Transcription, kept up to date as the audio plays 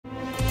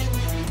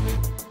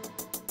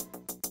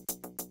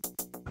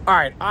All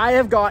right, I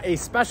have got a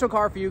special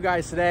car for you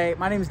guys today.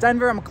 My name is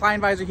Denver. I'm a client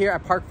advisor here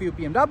at Parkview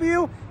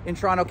BMW in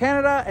Toronto,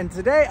 Canada. And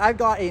today I've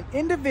got an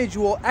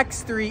individual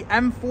X3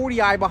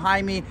 M40i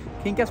behind me.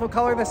 Can you guess what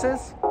color this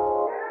is?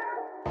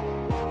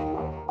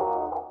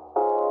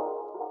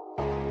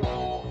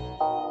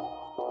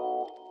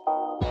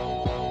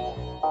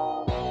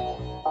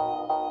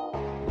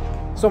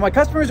 So my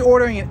customer is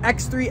ordering an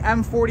X3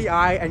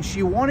 M40i and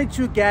she wanted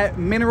to get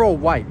mineral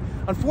white.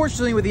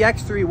 Unfortunately with the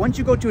X3, once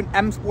you go to an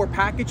M Sport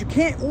package, you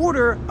can't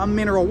order a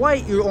mineral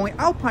white, you're only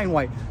Alpine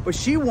white. But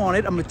she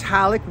wanted a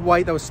metallic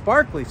white that was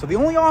sparkly. So the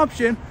only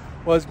option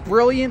was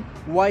brilliant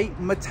white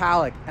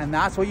metallic, and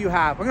that's what you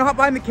have. We're gonna hop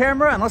behind the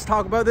camera and let's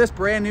talk about this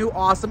brand new,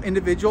 awesome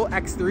individual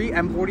X3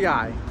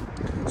 M40i.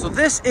 So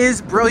this is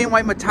brilliant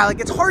white metallic.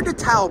 It's hard to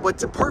tell, but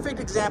it's a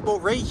perfect example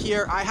right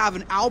here. I have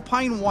an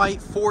Alpine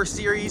White 4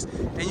 Series,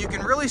 and you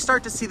can really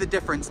start to see the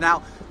difference.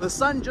 Now, the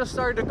sun just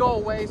started to go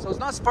away, so it's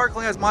not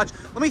sparkling as much.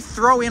 Let me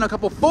throw in a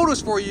couple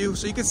photos for you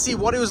so you can see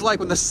what it was like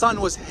when the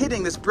sun was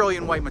hitting this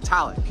brilliant white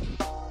metallic.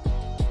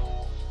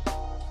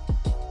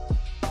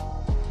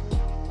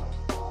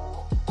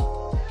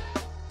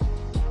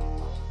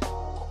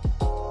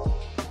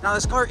 Now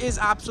this car is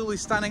absolutely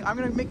stunning. I'm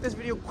gonna make this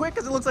video quick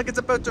because it looks like it's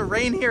about to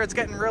rain here. It's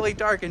getting really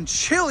dark and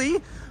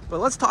chilly, but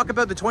let's talk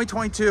about the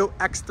 2022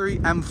 X3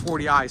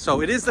 M40i.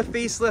 So it is the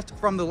facelift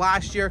from the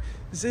last year.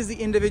 This is the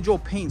individual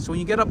paint. So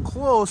when you get up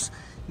close,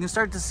 you can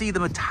start to see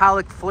the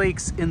metallic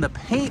flakes in the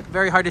paint.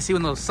 Very hard to see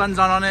when the sun's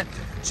not on it.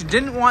 She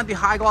didn't want the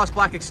high gloss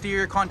black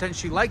exterior content.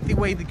 She liked the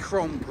way the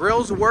chrome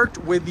grills worked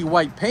with the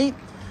white paint.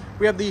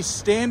 We have the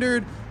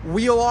standard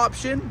wheel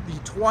option, the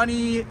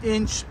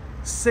 20-inch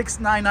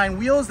 699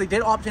 wheels. They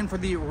did opt in for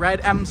the red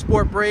M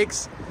Sport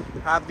brakes.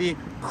 Have the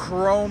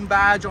chrome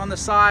badge on the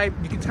side.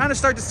 You can kind of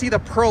start to see the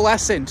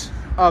pearlescent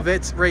of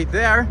it right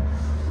there.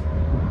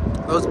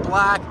 Those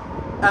black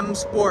M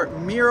Sport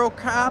mirror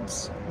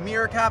caps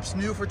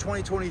new for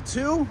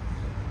 2022.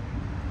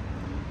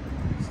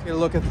 Let's get a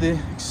look at the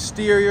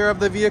exterior of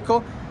the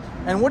vehicle.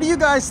 And what do you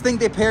guys think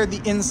they paired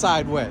the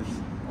inside with?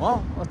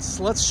 Well,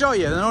 let's show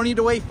you. No need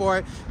to wait for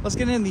it. Let's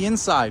get into the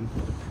inside.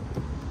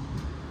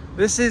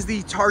 This is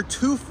the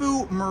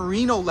Tartufo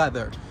Merino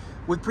leather.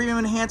 With premium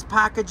enhanced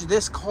package,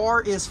 this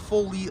car is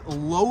fully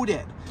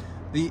loaded.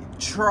 The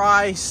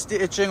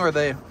tri-stitching or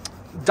the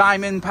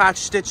diamond patch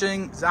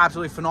stitching is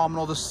absolutely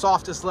phenomenal. The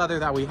softest leather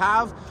that we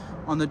have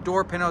on the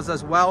door panels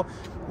as well.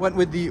 Went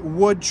with the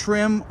wood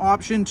trim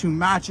option to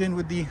match in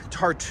with the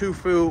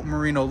Tartufo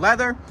Merino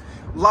leather.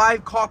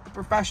 Live cockpit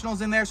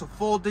professionals in there, so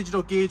full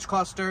digital gauge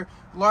cluster,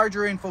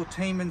 larger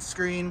infotainment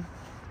screen.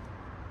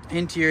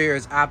 Interior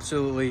is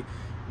absolutely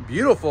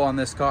beautiful on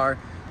this car,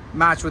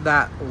 matched with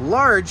that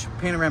large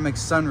panoramic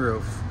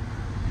sunroof.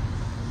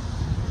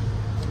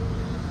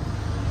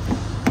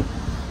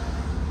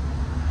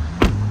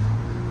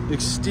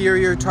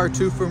 Exterior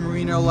Tartufo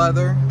Merino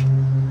leather,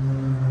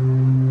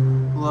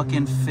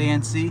 looking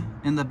fancy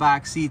in the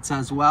back seats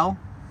as well.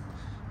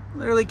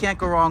 Literally can't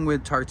go wrong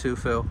with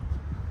Tartufo.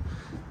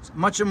 It's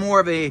much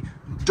more of a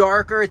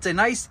darker, it's a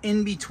nice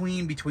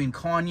in-between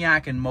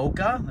cognac and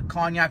mocha. The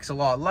cognac's a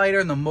lot lighter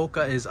and the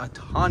mocha is a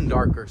ton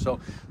darker. So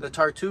the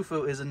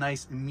Tartufo is a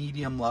nice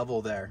medium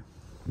level there.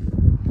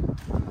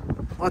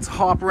 Let's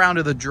hop around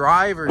to the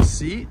driver's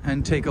seat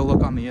and take a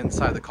look on the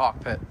inside of the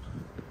cockpit.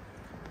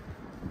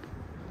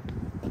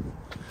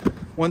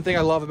 One thing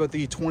I love about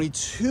the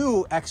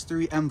 22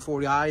 X3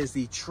 M40i is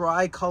the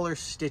tri-color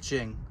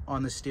stitching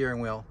on the steering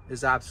wheel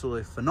is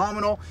absolutely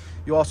phenomenal.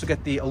 You also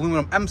get the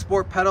aluminum M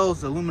Sport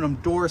pedals, the aluminum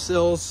door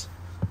sills.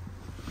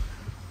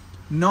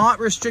 Not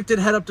restricted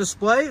head-up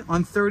display.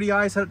 On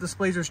 30i's head-up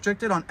display is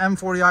restricted. On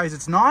M40i's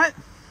it's not.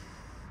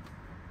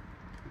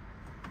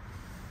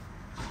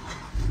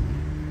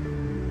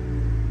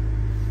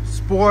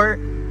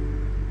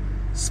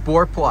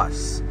 Sport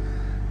Plus.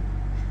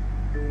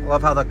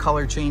 Love how the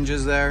color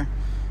changes there.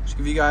 Just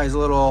give you guys a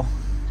little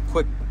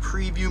quick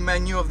preview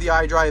menu of the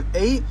iDrive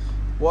 8.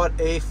 What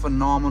a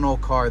phenomenal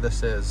car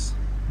this is.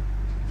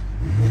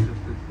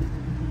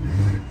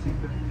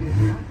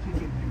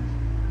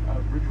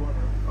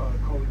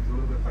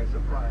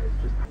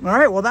 All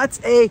right, well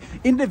that's a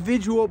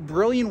individual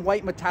brilliant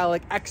white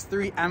metallic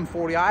X3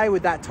 M40i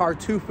with that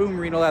Tartufo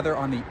Merino leather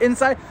on the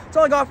inside. That's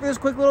all I got for this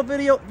quick little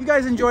video. If you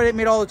guys enjoyed it,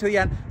 made it all the way to the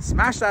end,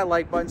 smash that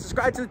like button,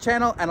 subscribe to the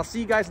channel, and I'll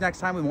see you guys next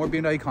time with more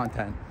BMW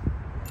content.